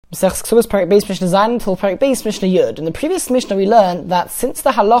Kesubos Perek Beis Mishnah Zayin until Perek Beis Mishnah Yud. In the previous Mishnah we learned that since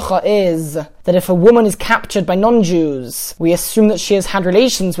the halacha is that if a woman is captured by non-Jews, we assume that she has had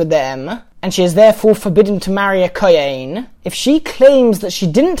relations with them, and she is therefore forbidden to marry a kohen. If she claims that she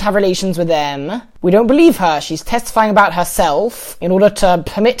didn't have relations with them, we don't believe her. She's testifying about herself in order to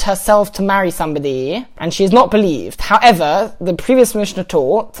permit herself to marry somebody, and she is not believed. However, the previous Mishnah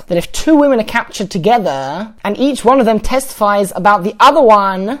taught that if two women are captured together, and each one of them testifies about the other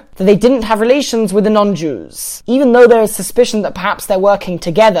one, that they didn't have relations with the non-Jews, even though there is suspicion that perhaps they're working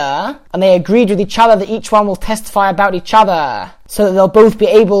together, and they agreed with each other that each one will testify about each other, so that they'll both be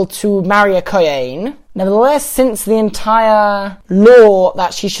able to marry a kohen. Nevertheless, since the entire law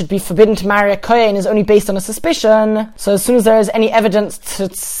that she should be forbidden to marry a kohen is only based on a suspicion, so as soon as there is any evidence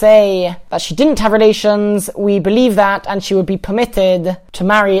to say that she didn't have relations, we believe that, and she would be permitted to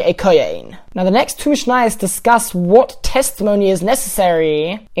marry a kohen. Now the next two Mishnayos discuss what testimony is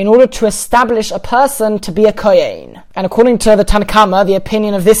necessary in order to establish a person to be a kohen. And according to the Tanna Kama, the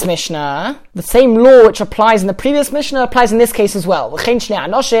opinion of this Mishnah, the same law which applies in the previous Mishnah applies in this case as well.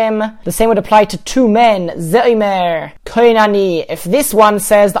 The same would apply to two men. Ze'omer kohen ani. If this one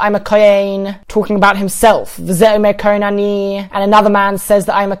says that I'm a kohen, talking about himself, Ze'omer kohen ani, and another man says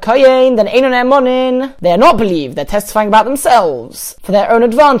that I'm a kohen, then einon emonin, they are not believed. They're testifying about themselves for their own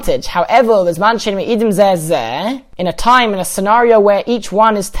advantage. However, in a time, in a scenario where each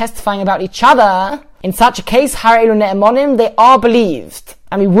one is testifying about each other, in such a case, they are believed.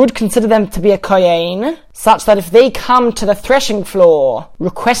 And we would consider them to be a kohen, such that if they come to the threshing floor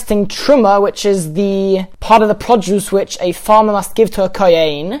requesting truma, which is the part of the produce which a farmer must give to a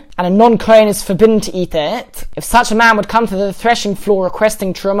kohen, and a non-kohen is forbidden to eat it, if such a man would come to the threshing floor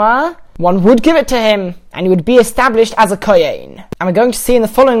requesting truma, one would give it to him, and he would be established as a kohen. And we're going to see in the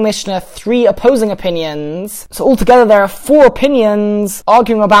following Mishnah 3 opposing opinions. So altogether there are 4 opinions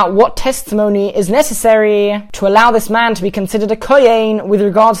arguing about what testimony is necessary to allow this man to be considered a kohen with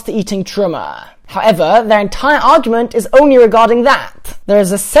regards to eating truma. However, their entire argument is only regarding that. There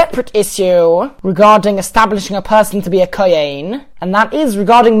is a separate issue regarding establishing a person to be a kohen, and that is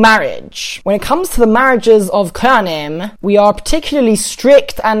regarding marriage. When it comes to the marriages of kohanim, we are particularly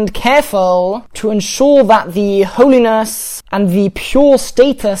strict and careful to ensure that the holiness and the pure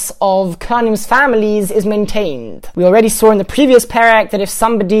status of kohanim's families is maintained. We already saw in the previous perek that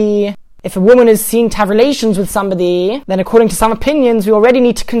if a woman is seen to have relations with somebody, then according to some opinions, we already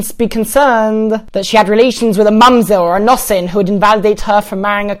need to be concerned that she had relations with a mamzer or a nosin who would invalidate her from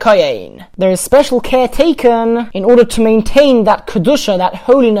marrying a kohen. There is special care taken in order to maintain that kedusha, that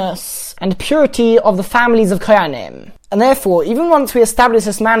holiness and purity of the families of kohanim. And therefore, even once we establish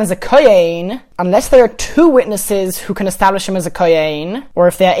this man as a kohen, unless there are 2 witnesses who can establish him as a kohen, or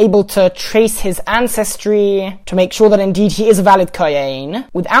if they are able to trace his ancestry to make sure that indeed he is a valid kohen,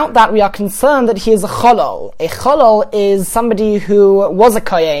 without that we are concerned that he is a cholol. A cholol is somebody who was a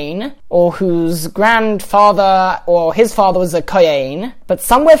kohen, or whose grandfather or his father was a kohen, but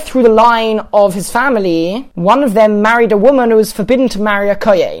somewhere through the line of his family, one of them married a woman who was forbidden to marry a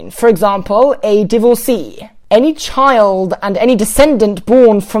kohen. For example, a divorcee. Any child and any descendant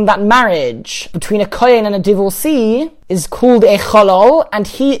born from that marriage between a kohen and a divorcee is called a cholol, and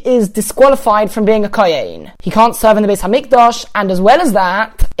he is disqualified from being a kohen. He can't serve in the Beis HaMikdash, and as well as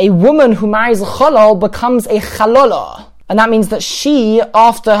that, a woman who marries a cholol becomes a chalola. And that means that she,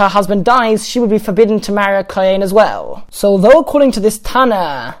 after her husband dies, she would be forbidden to marry a kohen as well. So although according to this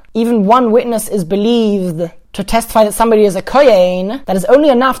Tana, even one witness is believed to testify that somebody is a kohen, that is only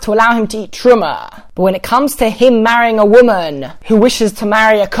enough to allow him to eat truma. But when it comes to him marrying a woman who wishes to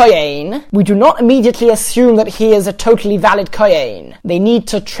marry a kohen, we do not immediately assume that he is a totally valid kohen. They need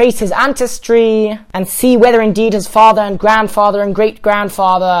to trace his ancestry and see whether indeed his father and grandfather and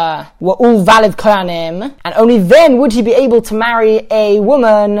great-grandfather were all valid kohanim, and only then would he be able to marry a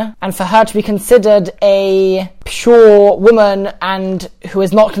woman and for her to be considered a pure woman and who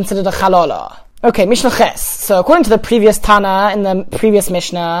is not considered a chalola. Okay, Mishnah Ches. So according to the previous Tana in the previous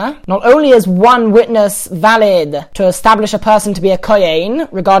Mishnah, not only is one witness valid to establish a person to be a kohen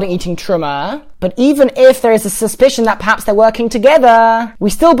regarding eating truma, but even if there is a suspicion that perhaps they're working together,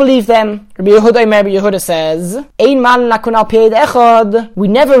 we still believe them. Rabbi Yehuda says, Ein man lakun al pied echad. We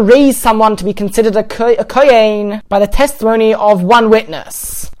never raise someone to be considered a kohen by the testimony of one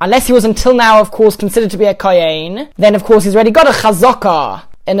witness. Unless he was until now, of course, considered to be a kohen, then of course he's already got a chazakah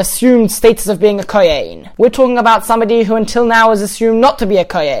an assumed status of being a kohen. We're talking about somebody who until now is assumed not to be a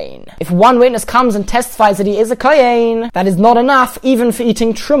kohen. If one witness comes and testifies that he is a kohen, that is not enough even for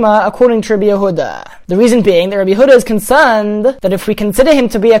eating truma according to Rabbi Yehuda. The reason being that Rabbi Yehuda is concerned that if we consider him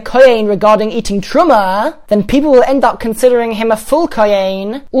to be a kohen regarding eating truma, then people will end up considering him a full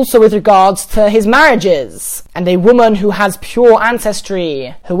kohen also with regards to his marriages. And a woman who has pure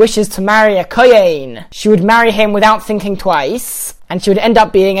ancestry, who wishes to marry a kohen, she would marry him without thinking twice, and she would end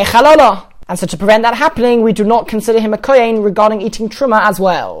up being a chalala. And so to prevent that happening, we do not consider him a kohen regarding eating truma as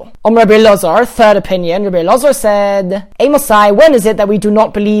well. Rabbi Elazar, third opinion, Rabbi Elazar said, Amosai, when is it that we do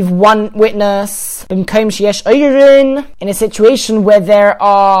not believe one witness? In a situation where there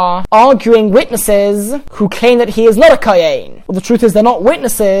are arguing witnesses who claim that he is not a kohen. Well, the truth is they're not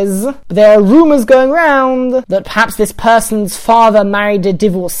witnesses, but there are rumors going around that perhaps this person's father married a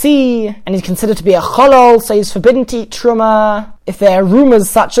divorcee, and he's considered to be a cholol, so he's forbidden to eat truma. If there are rumors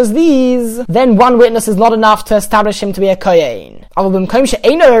such as these, then one witness is not enough to establish him to be a kohen.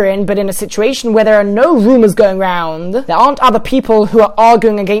 But in a situation where there are no rumors going around, there aren't other people who are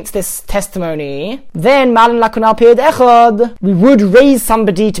arguing against this testimony, then we would raise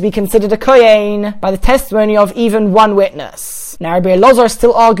somebody to be considered a kohen by the testimony of even one witness. Now Rabbi Elazar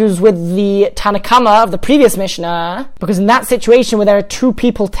still argues with the Tanakama of the previous Mishnah, because in that situation where there are two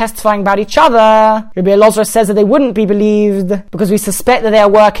people testifying about each other, Rabbi Elazar says that they wouldn't be believed because we suspect that they are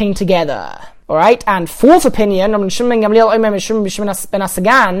working together. Alright, and fourth opinion, Rabbi Shimon ben Gamliel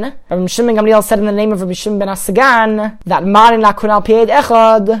said in the name of Rabbi Shimon ben Asagan that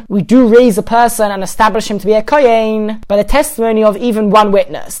we do raise a person and establish him to be a kohen by the testimony of even one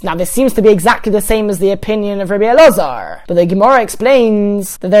witness. Now this seems to be exactly the same as the opinion of Rabbi Elazar, but the Gemara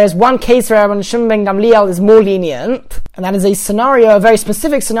explains that there is one case where Rabbi Shimon ben Gamliel is more lenient, and that is a very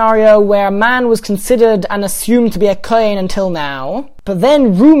specific scenario where a man was considered and assumed to be a kohen until now. But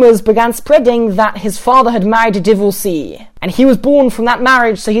then rumors began spreading that his father had married a divorcee, and he was born from that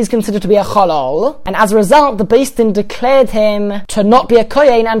marriage, so he's considered to be a cholol. And as a result, the Beis Din declared him to not be a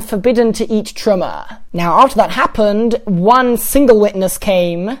kohen and forbidden to eat truma. Now, after that happened, one single witness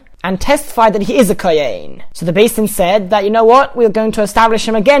came and testified that he is a kohen. So the Beis Din said that, you know what, we're going to establish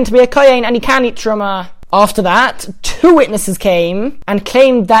him again to be a kohen, and he can eat truma. After that, two witnesses came and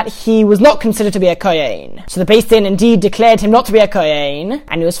claimed that he was not considered to be a kohen. So the Beis Din indeed declared him not to be a kohen,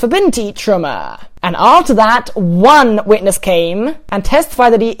 and he was forbidden to eat truma. And after that, one witness came and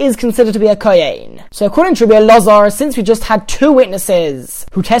testified that he is considered to be a kohen. So according to Rabbi Elazar, since we just had two witnesses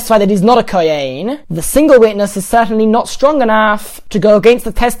who testified that he's not a kohen, the single witness is certainly not strong enough to go against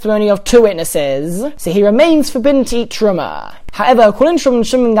the testimony of two witnesses, so he remains forbidden to eat truma. However, according to Rabbi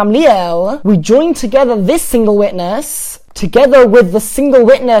Shimon ben Gamliel, we join together this single witness together with the single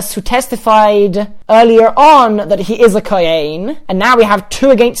witness who testified earlier on that he is a kohen, and now we have 2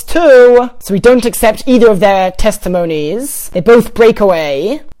 against 2, so we don't accept either of their testimonies. They both break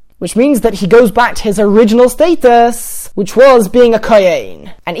away, which means that he goes back to his original status, which was being a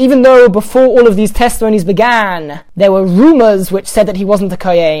kohen. And even though before all of these testimonies began, there were rumors which said that he wasn't a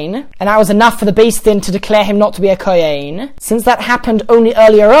kohen, and that was enough for the Beis Din to declare him not to be a kohen, since that happened only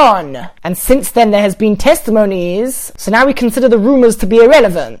earlier on, and since then there has been testimonies, so now we consider the rumors to be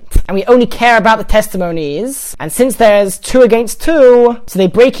irrelevant, and we only care about the testimonies, and since there's 2 against 2, so they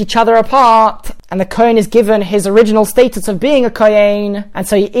break each other apart, and the kohen is given his original status of being a kohen, and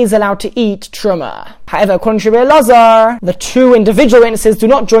so he is allowed to eat truma. However, according to Rabbi Elazar, the 2 individual witnesses do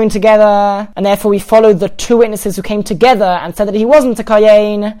not join together, and therefore we follow the 2 witnesses who came together and said that he wasn't a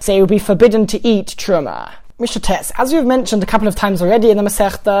kohen, so he would be forbidden to eat truma. Mr. Tess, as we've mentioned a couple of times already in the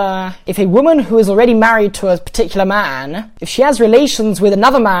Masechta, if a woman who is already married to a particular man, if she has relations with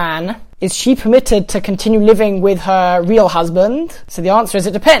another man, is she permitted to continue living with her real husband? So the answer is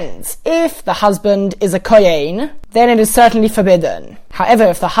it depends. If the husband is a kohen, then it is certainly forbidden. However,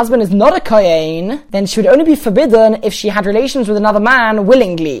 if the husband is not a kohen, then she would only be forbidden if she had relations with another man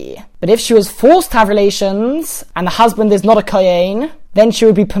willingly. But if she was forced to have relations, and the husband is not a kohen, then she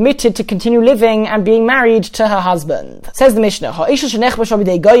would be permitted to continue living and being married to her husband. Says the Mishnah,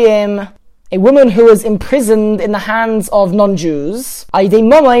 a woman who is imprisoned in the hands of non-Jews,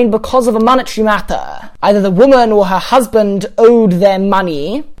 because of a monetary matter. Either the woman or her husband owed them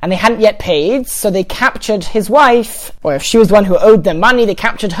money, and they hadn't yet paid, so they captured his wife, or if she was the one who owed them money, they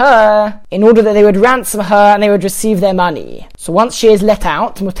captured her, in order that they would ransom her and they would receive their money. So once she is let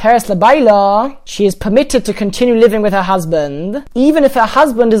out, muteres lebaila, she is permitted to continue living with her husband, even if her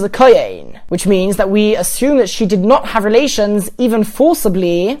husband is a kohen, which means that we assume that she did not have relations, even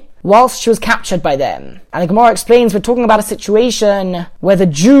forcibly, whilst she was captured by them. And the Gemara explains we're talking about a situation where the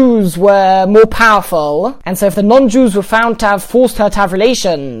Jews were more powerful, and so if the non-Jews were found to have forced her to have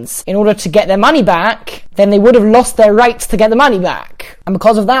relations in order to get their money back, then they would have lost their rights to get the money back. And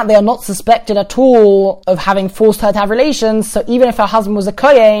because of that, they are not suspected at all of having forced her to have relations, so even if her husband was a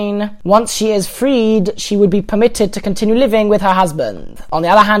Kohen, once she is freed, she would be permitted to continue living with her husband. On the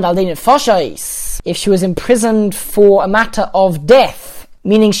other hand, if she was imprisoned for a matter of death,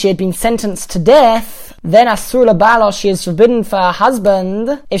 meaning she had been sentenced to death, then asur labala, she is forbidden for her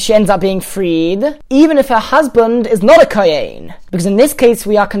husband if she ends up being freed, even if her husband is not a Kohen. Because in this case,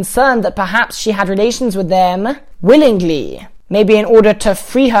 we are concerned that perhaps she had relations with them willingly. Maybe in order to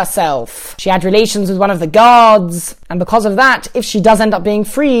free herself. She had relations with one of the guards, and because of that, if she does end up being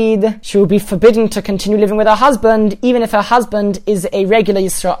freed, she will be forbidden to continue living with her husband, even if her husband is a regular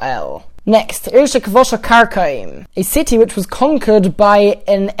Yisrael. Next, a city which was conquered by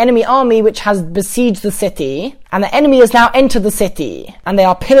an enemy army which has besieged the city, and the enemy has now entered the city, and they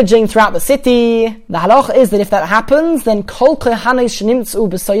are pillaging throughout the city. The halacha is that if that happens, then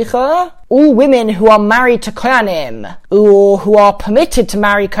all women who are married to Kohanim, or who are permitted to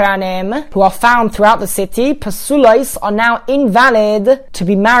marry Kohanim, who are found throughout the city, pasulais, are now invalid to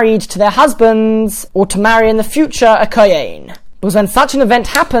be married to their husbands, or to marry in the future a Kohen. Because when such an event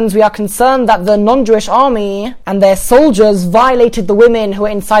happens, we are concerned that the non-Jewish army and their soldiers violated the women who were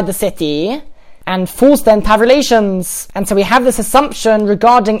inside the city and forced them to have relations. And so we have this assumption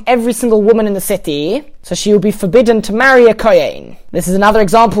regarding every single woman in the city, so she will be forbidden to marry a Kohen. This is another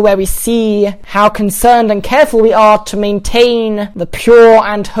example where we see how concerned and careful we are to maintain the pure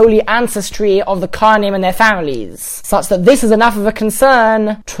and holy ancestry of the Kohanim and their families, such that this is enough of a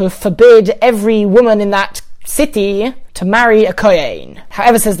concern to forbid every woman in that city to marry a Kohen.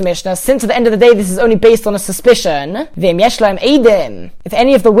 However, says the Mishnah, since at the end of the day this is only based on a suspicion, if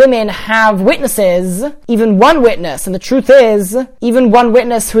any of the women have witnesses, even one witness, and the truth is, even one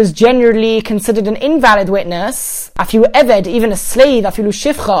witness who is generally considered an invalid witness, afilu eved, even a slave, afilu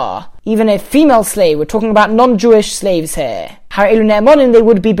shifcha, even a female slave, we're talking about non-Jewish slaves here, they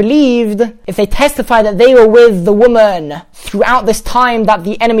would be believed if they testify that they were with the woman throughout this time that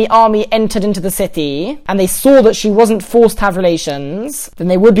the enemy army entered into the city, and they saw that she wasn't forced to have relations, then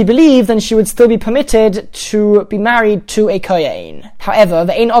they would be believed and she would still be permitted to be married to a Kohen. However,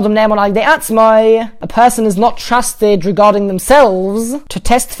 a person is not trusted regarding themselves to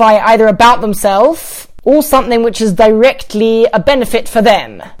testify either about themselves or something which is directly a benefit for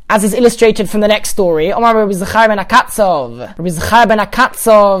them, as is illustrated from the next story. Omar Rabbi Zachar ben Akatzov. Rabbi Zachar ben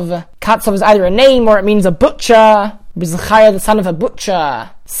Akatzov. Katzov is either a name or it means a butcher. Rabbi Zachar, the son of a butcher,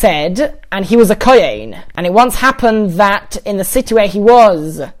 said, and he was a Kohen. And it once happened that in the city where he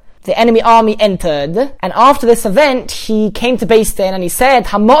was, the enemy army entered, and after this event, he came to Beis Din and he said,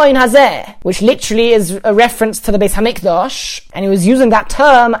 Hamoin Hazeh, which literally is a reference to the Beis Hamikdash, and he was using that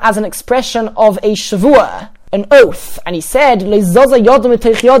term as an expression of a shavua, an oath, and he said,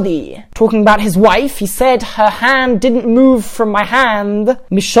 talking about his wife, he said, her hand didn't move from my hand, from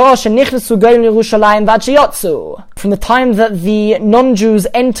the time that the non-Jews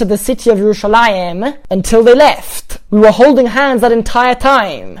entered the city of Yerushalayim until they left. We were holding hands that entire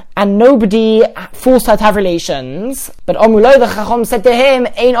time, and nobody forced her to have relations. But Omuloi, the Chacham, said to him,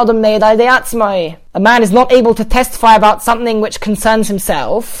 Ein Adam Ne'edai De'atzmai. A man is not able to testify about something which concerns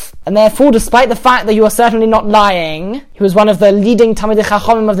himself, and therefore, despite the fact that you are certainly not lying, he was one of the leading Talmidei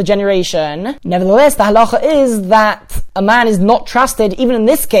Chachamim of the generation, nevertheless, the halacha is that a man is not trusted, even in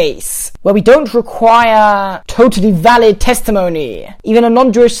this case, where we don't require totally valid testimony. Even a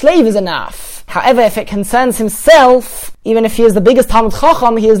non-Jewish slave is enough. However, if it concerns himself, even if he is the biggest Talmid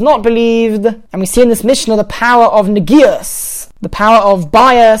Chacham, he is not believed. And we see in this Mishnah the power of negius, the power of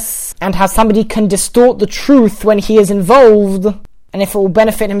bias, and how somebody can distort the truth when he is involved, and if it will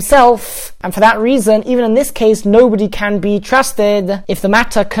benefit himself. And for that reason, even in this case, nobody can be trusted if the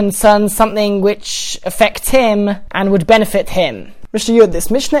matter concerns something which affects him and would benefit him. Mishnah Yud, this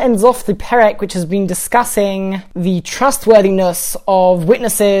Mishnah ends off the perek which has been discussing the trustworthiness of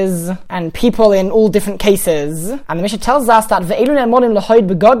witnesses and people in all different cases. And the Mishnah tells us that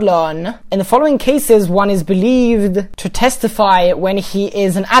in the following cases, one is believed to testify when he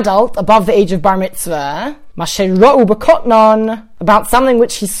is an adult above the age of bar mitzvah, about something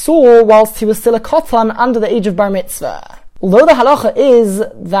which he saw whilst he was still a kotan under the age of bar mitzvah. Although the halacha is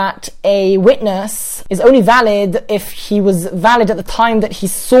that a witness is only valid if he was valid at the time that he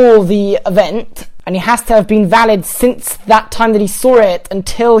saw the event, and he has to have been valid since that time that he saw it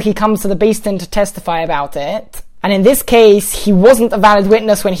until he comes to the Beis Din to testify about it. And in this case, he wasn't a valid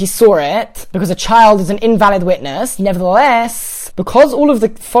witness when he saw it, because a child is an invalid witness. Nevertheless, because all of the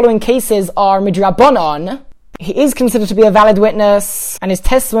following cases are midrabanan, he is considered to be a valid witness, and his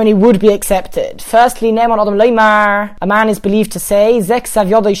testimony would be accepted. Firstly, Ne'eman Adam Leimar, a man is believed to say, Zek Sav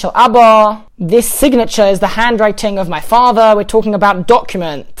Yodai Shel Abba, this signature is the handwriting of my father. We're talking about a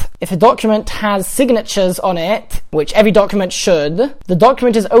document. If a document has signatures on it, which every document should, the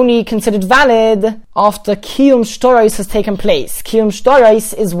document is only considered valid after Kiyum Shtoros has taken place. Kiyum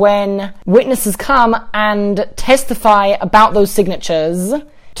Shtoros is when witnesses come and testify about those signatures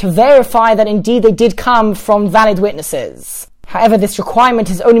to verify that indeed they did come from valid witnesses. However, this requirement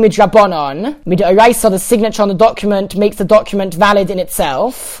is only midrabanan. Midoraisa, the signature on the document, makes the document valid in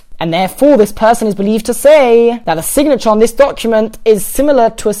itself. And therefore, this person is believed to say that the signature on this document is similar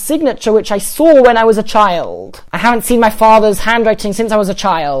to a signature which I saw when I was a child. I haven't seen my father's handwriting since I was a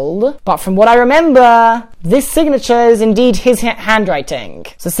child, but from what I remember, this signature is indeed his handwriting.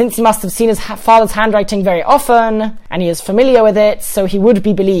 So since he must have seen his father's handwriting very often, and he is familiar with it, so he would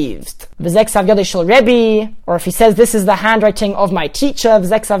be believed. V'zek sav yodei shel Rebbe, or if he says this is the handwriting of my teacher,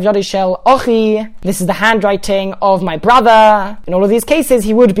 v'zek sav yodei shel Ochi, this is the handwriting of my brother. In all of these cases,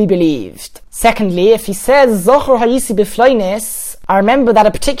 he would be believed. Secondly, if he says Zochor hayisi b'floinis, I remember that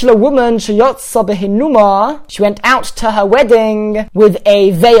a particular woman, sheyotza behinuma, she went out to her wedding with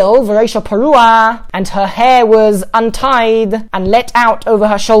a veil, v'reisha parua, and her hair was untied and let out over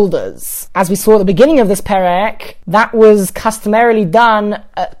her shoulders. As we saw at the beginning of this perek, that was customarily done,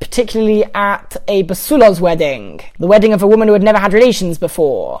 particularly at a basula's wedding, the wedding of a woman who had never had relations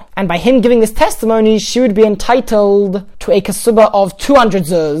before. And by him giving this testimony, she would be entitled to a kesubah of 200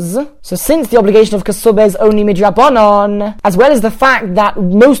 zuz. So since the obligation of kesubah is only midrabanan, as well as the fact that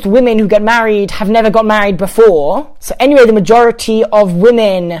most women who get married have never got married before, so anyway the majority of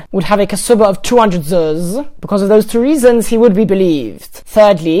women would have a kesubah of 200 zuz. Because of those two reasons, he would be believed.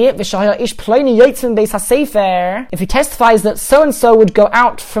 Thirdly, if he testifies that so-and-so would go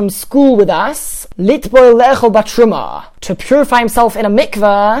out from school with us, litboil le'echol batruma, to purify himself in a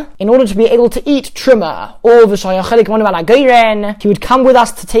mikveh in order to be able to eat truma, or he would come with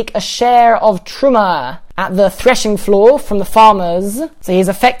us to take a share of truma at the threshing floor from the farmers. So he's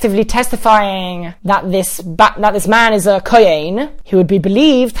effectively testifying that this man is a kohen. He would be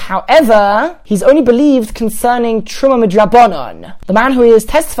believed. However, he's only believed concerning truma midrabanan. The man who he is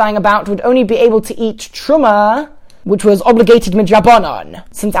testifying about would only be able to eat truma which was obligated midrabanan.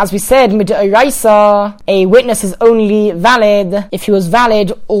 Since, as we said, midoraisa, a witness is only valid if he was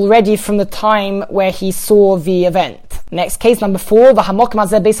valid already from the time where he saw the event. Next case, number 4, the hamok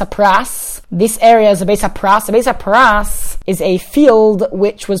mazeh beis hapras. This area is a beis hapras. A beis hapras is a field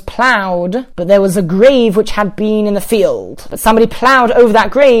which was ploughed, but there was a grave which had been in the field. But somebody ploughed over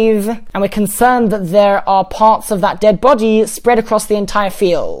that grave, and we're concerned that there are parts of that dead body spread across the entire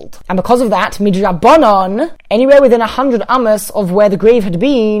field. And because of that, midrabanan, anywhere within 100 amos of where the grave had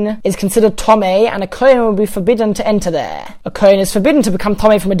been, is considered tomei, and a kohen will be forbidden to enter there. A kohen is forbidden to become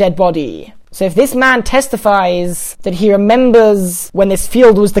tomei from a dead body. So if this man testifies that he remembers when this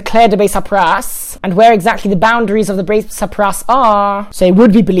field was declared a beis hapras, and where exactly the boundaries of the beis hapras are, so he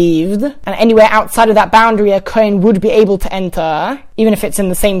would be believed, and anywhere outside of that boundary a kohen would be able to enter, even if it's in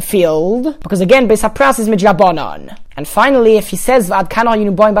the same field, because again, beis hapras is midrabanan. And finally, if he says, V'ad kana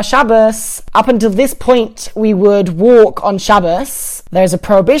hayinu boim b'Shabbos, up until this point we would walk on Shabbos, there's a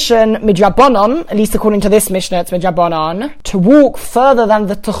prohibition, midrabanan, at least according to this Mishnah, it's midrabanan, to walk further than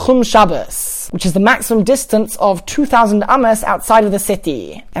the Tuchum Shabbos, which is the maximum distance of 2,000 amos outside of the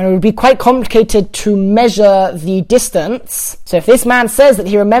city. And it would be quite complicated to measure the distance. So if this man says that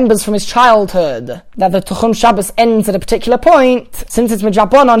he remembers from his childhood that the Tuchum Shabbos ends at a particular point, since it's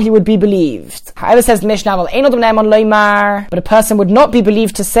midrabanan, he would be believed. However, says the Mishnah, but a person would not be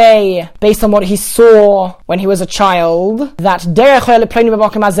believed to say, based on what he saw when he was a child, that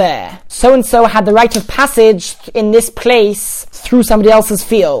so-and-so had the right of passage in this place through somebody else's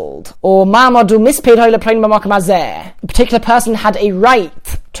field. Or a particular person had a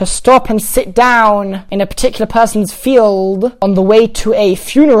right to stop and sit down in a particular person's field on the way to a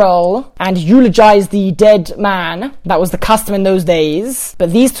funeral and eulogize the dead man. That was the custom in those days.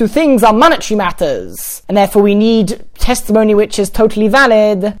 But these two things are monetary matters, and therefore we need testimony which is totally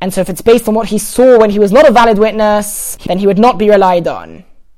valid. And so if it's based on what he saw when he was not a valid witness, then he would not be relied on.